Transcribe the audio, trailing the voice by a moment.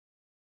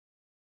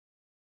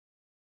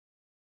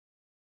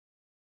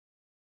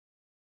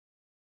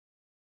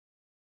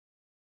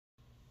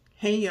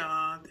Hey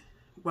y'all,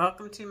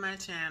 welcome to my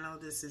channel.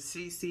 This is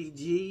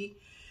CCG.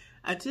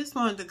 I just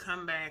wanted to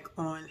come back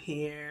on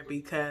here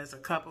because a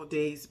couple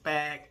days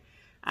back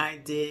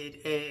I did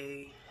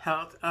a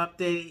health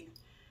update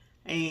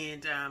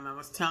and I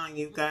was telling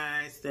you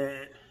guys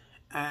that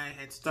I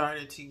had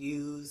started to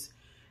use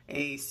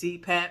a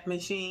CPAP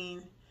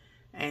machine,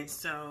 and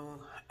so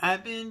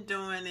I've been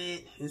doing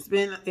it.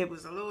 It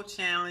was a little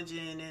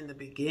challenging in the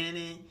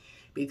beginning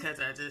because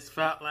I just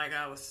felt like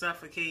I was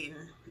suffocating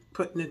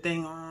putting the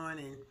thing on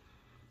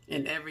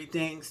and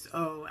everything.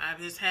 So I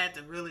just had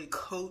to really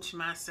coach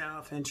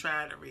myself and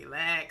try to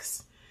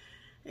relax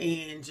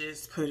and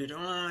just put it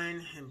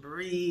on and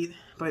breathe.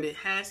 But it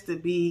has to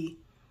be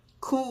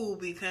cool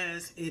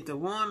because if the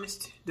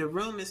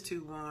room is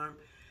too warm,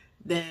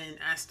 then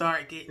I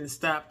start getting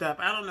stopped up.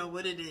 I don't know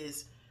what it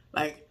is.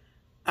 Like,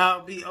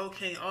 I'll be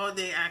okay all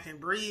day. I can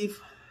breathe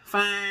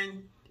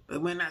fine.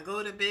 But when I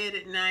go to bed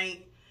at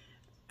night,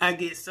 I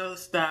get so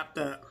stopped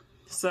up.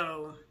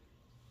 So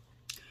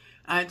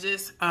my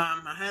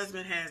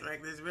husband has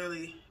like this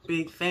really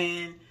big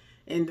fan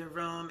in the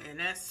room, and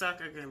that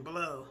sucker can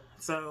blow.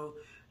 So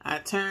I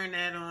turn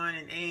that on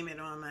and aim it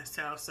on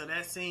myself. So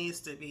that seems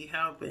to be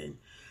helping.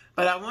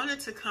 But I wanted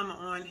to come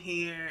on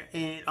here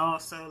and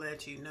also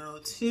let you know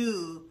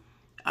too,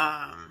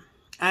 I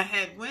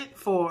had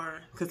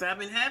because I've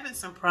been having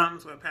some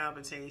problems with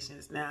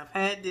palpitations. Now I've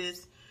had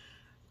this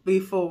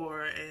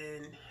before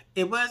and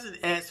it wasn't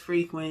as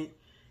frequent,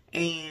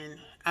 and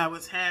I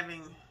was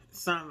having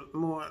some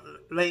more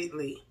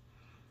lately.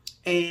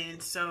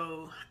 And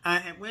so I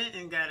had went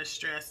and got a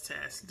stress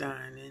test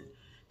done, and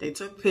they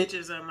took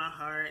pictures of my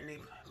heart and they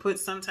put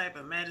some type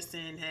of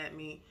medicine, had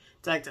me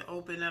like to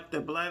open up the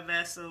blood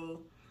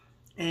vessel.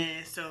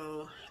 And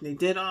so they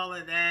did all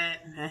of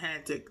that, and I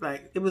had to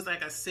it was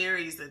like a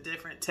series of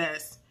different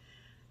tests.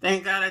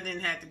 Thank God I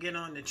didn't have to get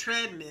on the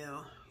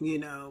treadmill,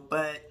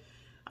 but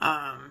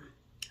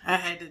I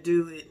had to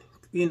do it,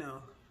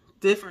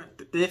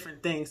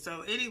 different things.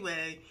 So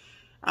anyway,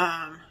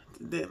 my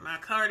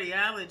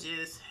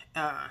cardiologist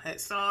had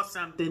saw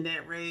something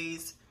that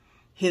raised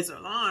his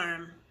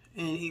alarm,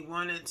 and he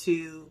wanted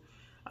to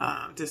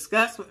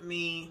discuss with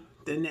me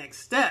the next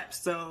step.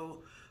 So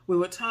we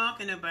were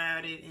talking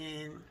about it,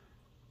 and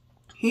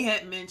he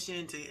had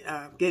mentioned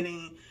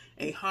getting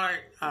a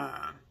heart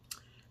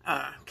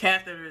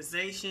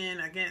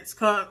catheterization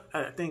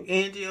I think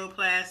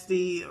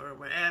angioplasty or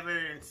whatever.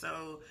 And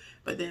so,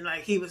 but then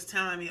he was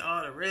telling me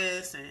all the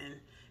risks, and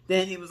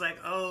then he was like,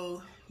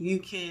 oh, you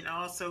can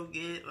also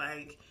get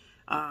I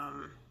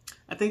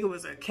think it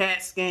was a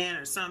CAT scan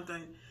or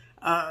something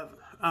of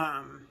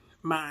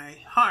my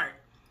heart,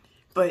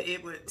 but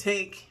it would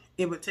take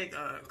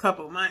a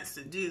couple months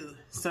to do.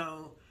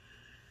 So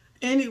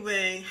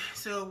anyway,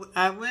 so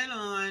I went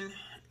on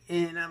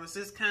and I was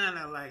just kind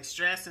of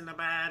stressing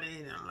about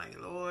it, and I'm like,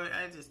 Lord,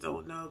 I just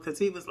don't know, because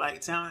he was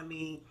telling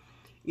me,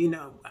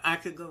 I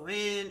could go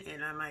in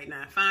and I might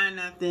not find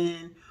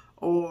nothing,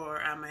 or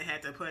I might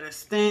have to put a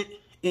stent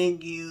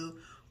in you,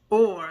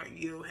 or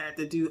you'll have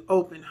to do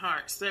open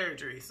heart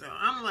surgery. So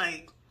I'm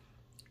like,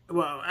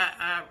 well,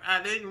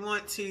 I didn't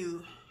want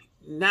to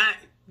not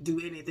do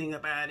anything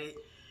about it,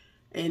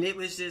 and it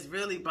was just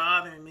really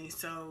bothering me.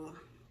 So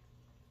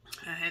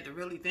I had to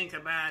really think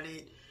about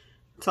it,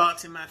 talk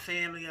to my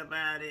family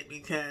about it,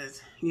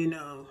 because,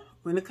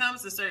 when it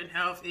comes to certain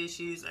health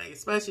issues,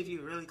 especially if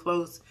you're really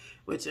close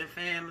with your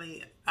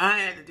family, I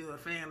had to do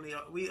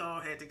we all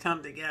had to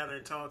come together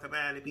and talk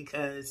about it,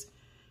 because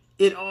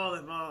it all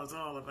involves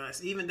all of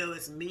us, even though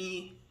it's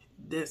me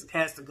that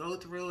has to go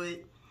through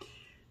it.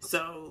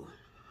 So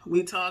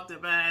we talked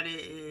about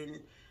it,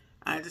 and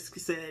I just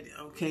said,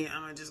 okay,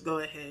 I'm going to just go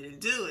ahead and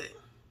do it.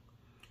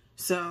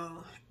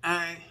 So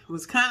I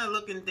was kind of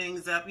looking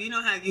things up. You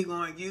know how you go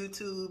on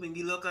YouTube and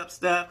you look up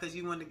stuff because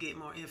you want to get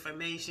more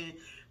information,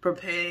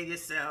 prepare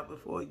yourself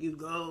before you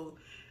go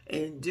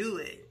and do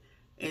it.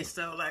 And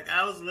so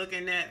I was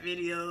looking at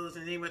videos,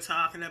 and they were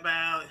talking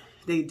about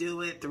they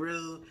do it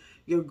through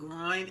your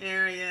groin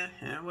area,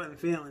 and I wasn't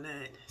feeling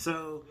that.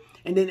 So,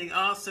 and then they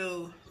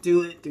also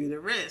do it through the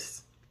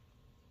wrist.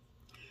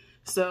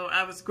 So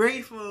I was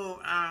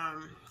grateful. I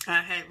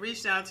had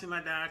reached out to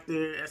my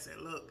doctor. I said,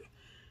 look,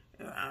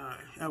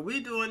 are we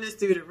doing this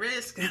through the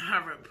wrist?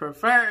 I would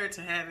prefer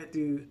to have it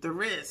through the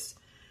wrist.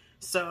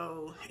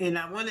 So, and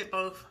I wanted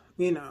both,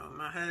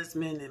 my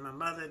husband and my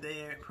mother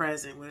there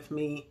present with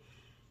me.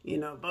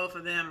 Both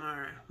of them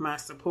are my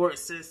support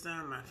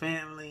system, my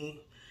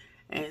family.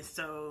 And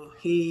so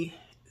he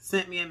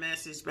sent me a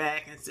message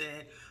back and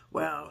said,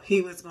 well,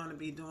 he was going to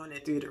be doing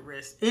it through the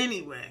wrist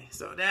anyway.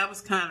 So that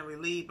was kind of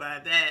relieved by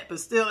that, but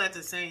still at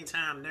the same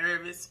time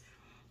nervous.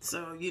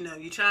 So,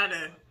 you try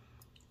to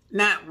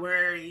not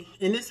worry,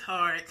 and it's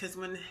hard because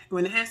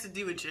when it has to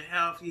do with your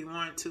health, you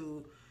want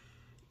to,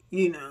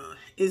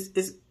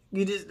 it's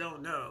you just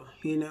don't know,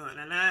 and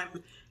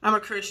I'm a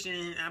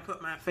Christian. I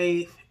put my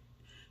faith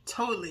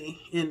totally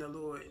in the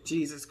Lord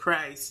Jesus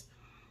Christ,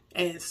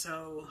 and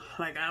so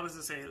I was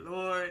just saying,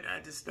 Lord, I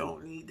just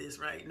don't need this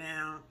right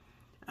now.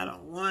 I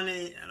don't want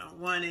it. I don't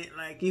want it.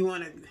 Like, you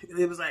want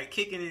to, it was like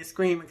kicking and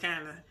screaming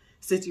kind of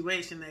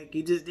situation. Like,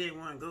 you just didn't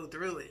want to go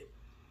through it.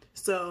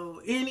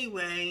 So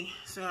anyway,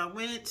 so I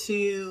went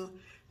to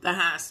the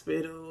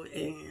hospital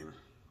and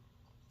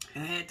I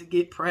had to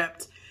get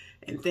prepped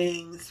and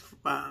things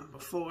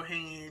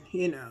beforehand,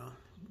 you know,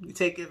 you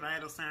take your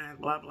vital signs,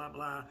 blah, blah,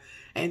 blah.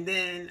 And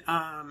then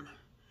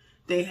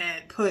they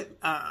had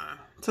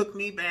took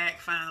me back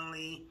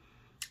finally,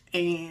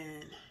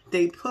 and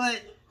they put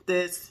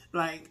this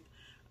like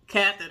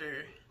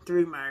catheter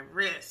through my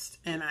wrist,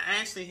 and I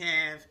actually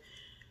have,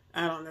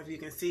 I don't know if you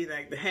can see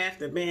like the half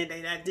the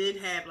band-aid. I did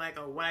have like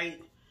a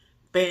white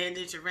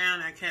bandage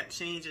around. I kept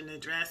changing the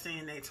dressing,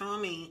 and they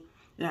told me,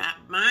 now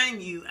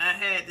mind you, I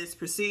had this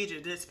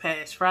procedure this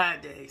past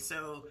Friday,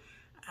 so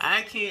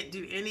I can't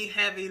do any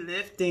heavy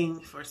lifting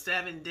for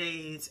 7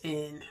 days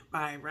in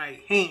my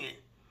right hand.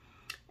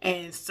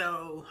 And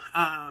so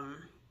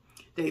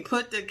they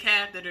put the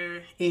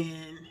catheter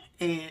in,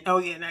 and oh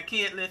yeah, and I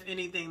can't lift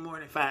anything more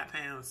than 5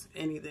 pounds,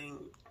 anything,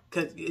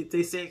 because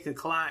they say it could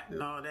clot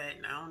and all that,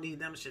 and I don't need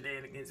them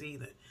shenanigans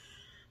either.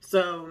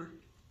 So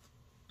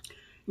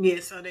yeah,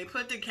 so they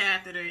put the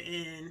catheter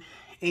in,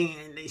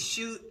 and they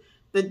shoot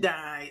the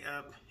dye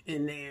up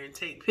in there and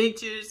take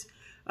pictures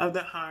of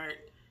the heart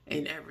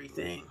and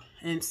everything.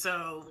 And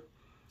so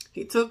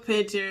he took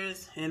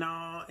pictures and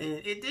all,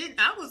 and it did,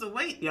 I was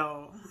awake,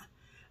 y'all.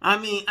 I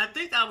mean, I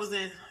think I was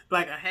in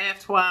like a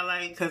half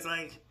twilight, because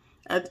like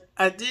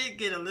I did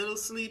get a little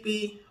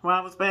sleepy while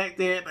I was back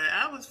there, but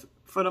I was,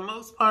 for the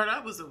most part,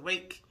 I was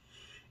awake.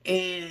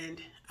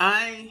 And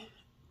I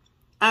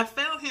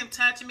felt him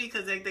touching me,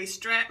 because they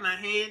strapped my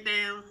hand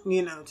down,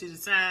 you know, to the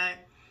side.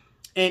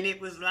 And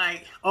it was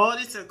like all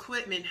this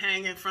equipment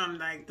hanging from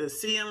like the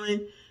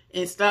ceiling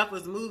and stuff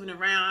was moving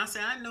around. I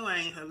said, I know I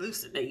ain't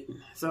hallucinating.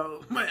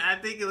 So, but I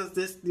think it was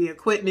just the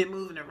equipment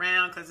moving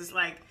around, because it's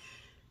like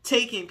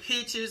taking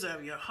pictures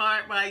of your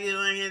heart while you're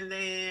laying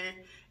there.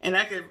 And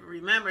I could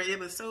remember it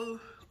was so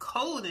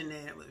cold in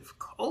there. It was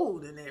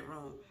cold in that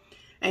room.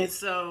 And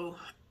so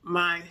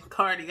my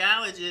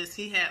cardiologist,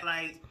 he had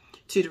like,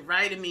 to the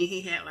right of me, he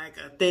had like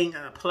a thing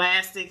of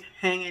plastic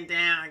hanging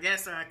down. I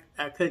guess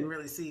I couldn't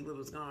really see what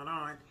was going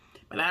on.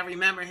 But I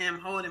remember him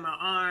holding my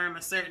arm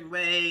a certain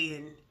way,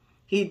 and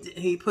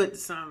he put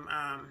some,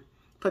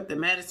 put the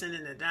medicine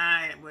in the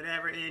dye and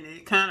whatever, and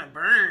it kind of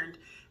burned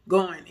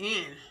going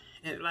in.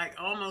 And like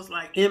almost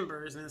like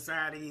embers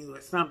inside of you or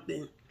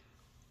something.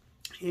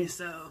 And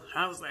so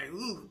I was like,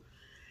 ooh.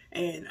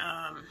 And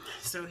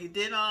so he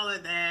did all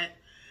of that.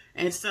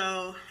 And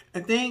so I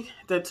think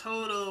the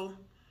total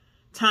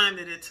time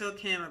that it took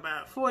him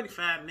about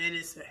 45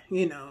 minutes,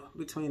 you know,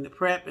 between the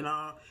prep and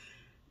all,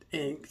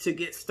 and to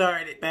get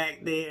started back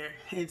there.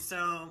 And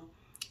so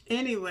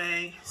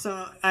anyway,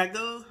 so I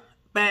go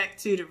back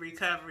to the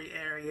recovery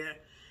area,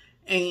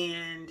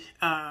 and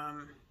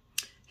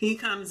he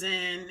comes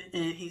in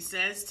and he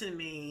says to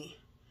me,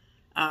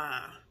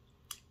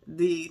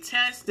 the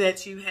test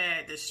that you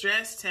had, the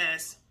stress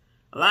test,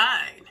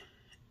 lied.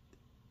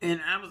 And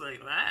I was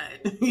like,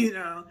 lied, you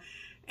know.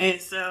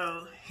 And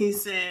so he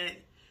said,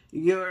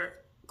 your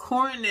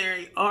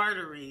coronary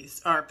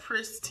arteries are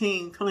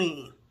pristine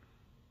clean.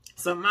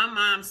 So my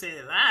mom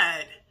said,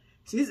 lied.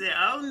 She said,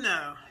 oh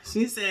no.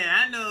 She said,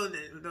 I know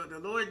that the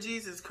Lord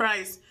Jesus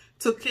Christ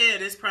took care of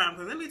this problem.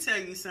 Because let me tell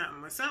you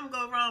something. When something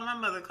go wrong, my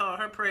mother called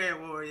her prayer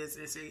warriors.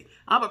 And see,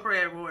 I'm a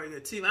prayer warrior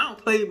too. I don't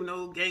play with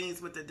no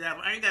games with the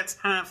devil. I ain't got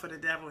time for the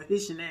devil and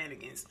his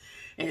shenanigans.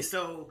 And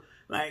so,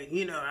 like,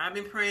 you know, I've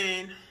been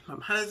praying. My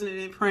husband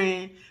been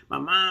praying. My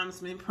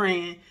mom's been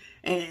praying.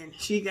 And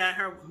she got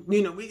her,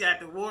 you know, we got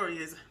the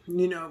warriors,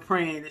 you know,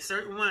 praying at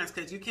certain ones,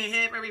 because you can't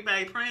have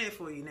everybody praying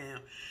for you now.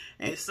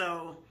 And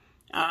so,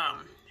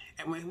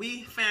 and when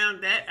we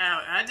found that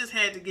out, I just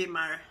had to give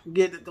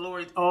the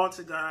glory all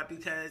to God,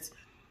 because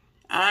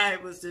I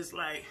was just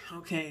like,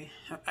 okay,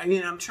 you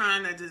know, I'm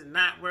trying to just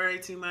not worry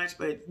too much,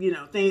 but, you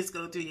know, things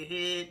go through your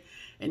head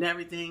and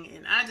everything.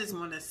 And I just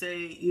want to say,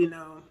 you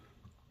know,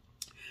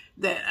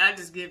 that I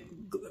just give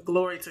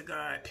glory to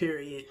God,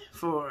 period,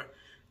 for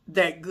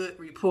that good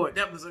report.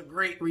 That was a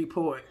great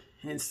report.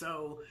 And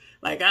so,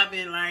 like, I've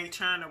been like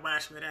trying to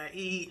watch what I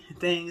eat and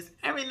things.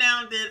 Every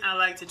now and then I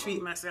like to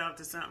treat myself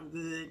to something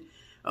good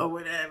or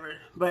whatever.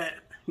 But,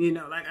 you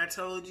know, like I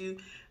told you,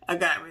 I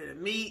got rid of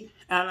meat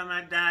out of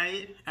my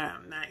diet.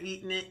 I'm not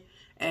eating it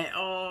at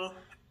all.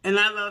 And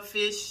I love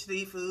fish,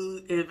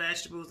 seafood, and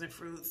vegetables and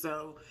fruit.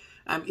 So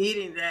I'm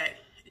eating that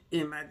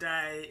in my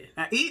diet.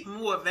 I eat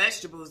more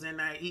vegetables than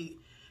I eat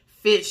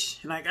fish.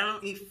 Like, I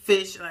don't eat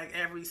fish like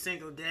every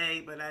single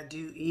day, but I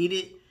do eat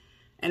it,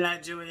 and I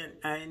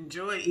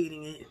enjoy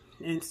eating it.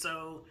 And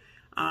so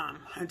I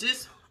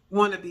just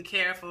want to be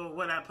careful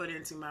what I put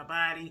into my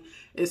body,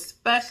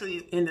 especially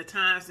in the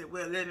times that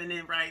we're living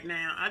in right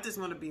now. I just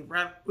want to be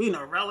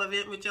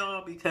relevant with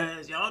y'all,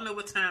 because y'all know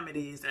what time it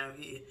is out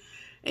here.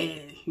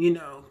 And, you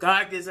know,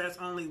 God gives us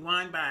only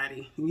one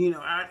body. You know,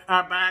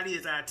 our body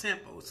is our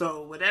temple.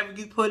 So whatever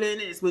you put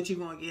in it is what you're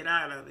going to get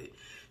out of it.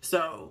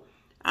 So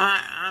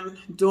I'm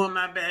doing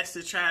my best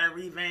to try to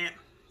revamp,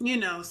 you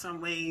know,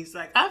 some ways.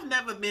 Like, I've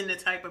never been the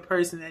type of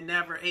person that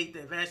never ate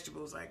their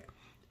vegetables. Like,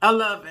 I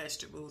love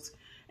vegetables,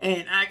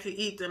 and I could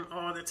eat them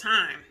all the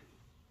time.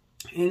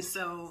 And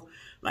so,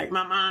 like,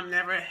 my mom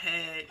never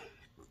had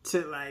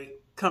to,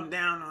 like, come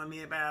down on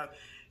me about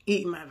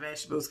eating my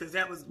vegetables, because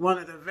that was one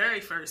of the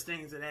very first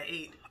things that I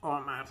ate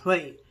on my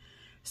plate.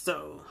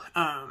 So,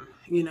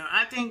 you know,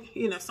 I think,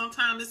 you know,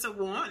 sometimes it's a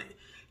warning.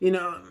 You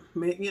know,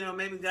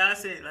 maybe God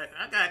said, like,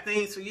 I got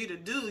things for you to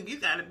do. You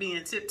got to be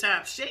in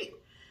tip-top shape.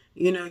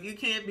 You know, you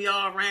can't be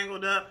all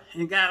wrangled up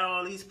and got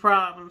all these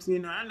problems. You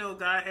know, I know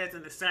God has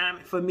an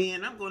assignment for me,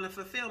 and I'm going to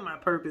fulfill my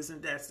purpose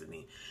and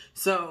destiny.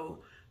 So,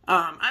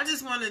 I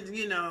just wanted to,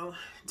 you know,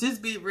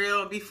 just be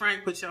real, be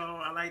frank with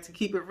y'all. I like to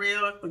keep it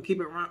real and keep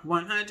it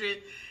 100.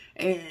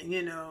 And,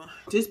 you know,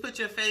 just put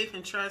your faith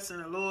and trust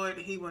in the Lord.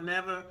 He will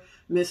never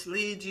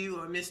mislead you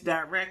or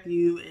misdirect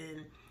you.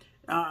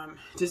 And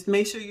just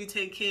make sure you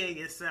take care of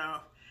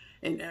yourself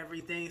and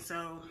everything.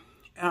 So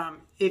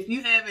if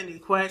you have any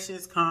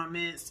questions,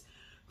 comments,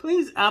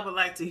 please, I would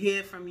like to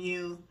hear from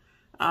you.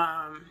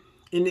 And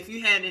if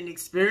you had any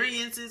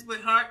experiences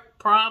with heart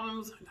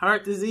problems,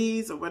 heart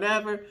disease or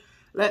whatever,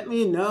 let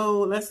me know.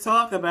 Let's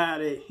talk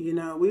about it. You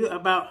know, we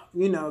about,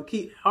 you know,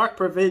 keep heart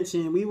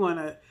prevention. We want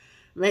to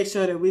make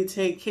sure that we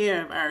take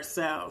care of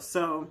ourselves.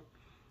 So,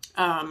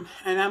 and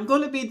I'm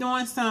going to be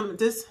doing some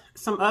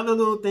other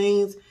little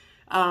things,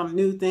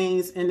 new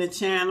things in the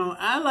channel.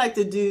 I like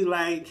to do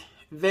like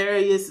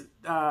various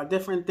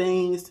different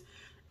things.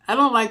 I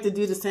don't like to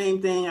do the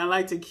same thing. I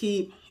like to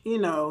keep, you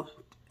know,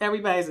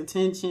 everybody's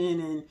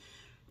attention and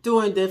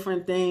doing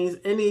different things.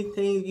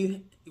 Anything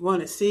you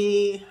want to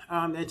see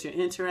that you're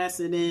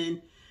interested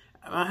in.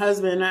 My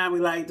husband and I, we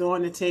like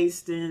doing the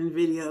tasting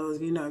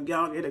videos. You know,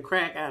 y'all get a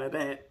crack out of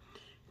that.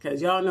 Because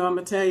y'all know I'm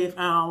going to tell you, if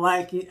I don't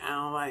like it, I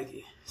don't like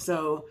it.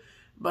 So,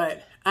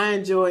 but I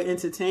enjoy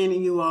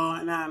entertaining you all.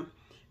 And I'm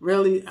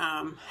really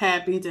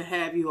happy to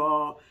have you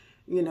all,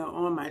 you know,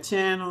 on my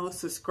channel,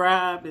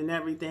 subscribed and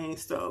everything.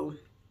 So,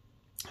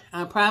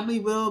 I probably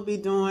will be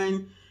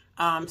doing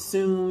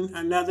soon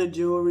another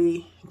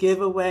jewelry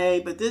giveaway.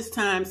 But this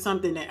time,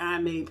 something that I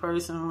made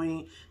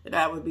personally that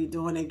I would be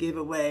doing a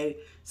giveaway.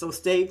 So,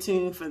 stay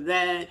tuned for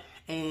that.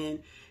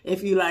 And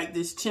if you like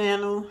this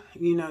channel,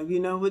 you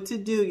know what to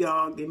do,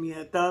 y'all. Give me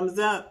a thumbs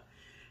up.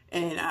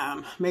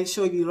 And make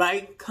sure you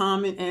like,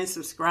 comment, and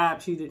subscribe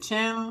to the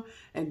channel.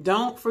 And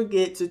don't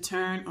forget to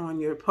turn on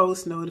your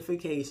post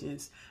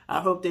notifications.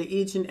 I hope that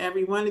each and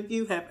every one of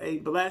you have a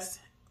blessed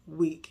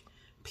week.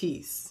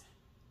 Peace.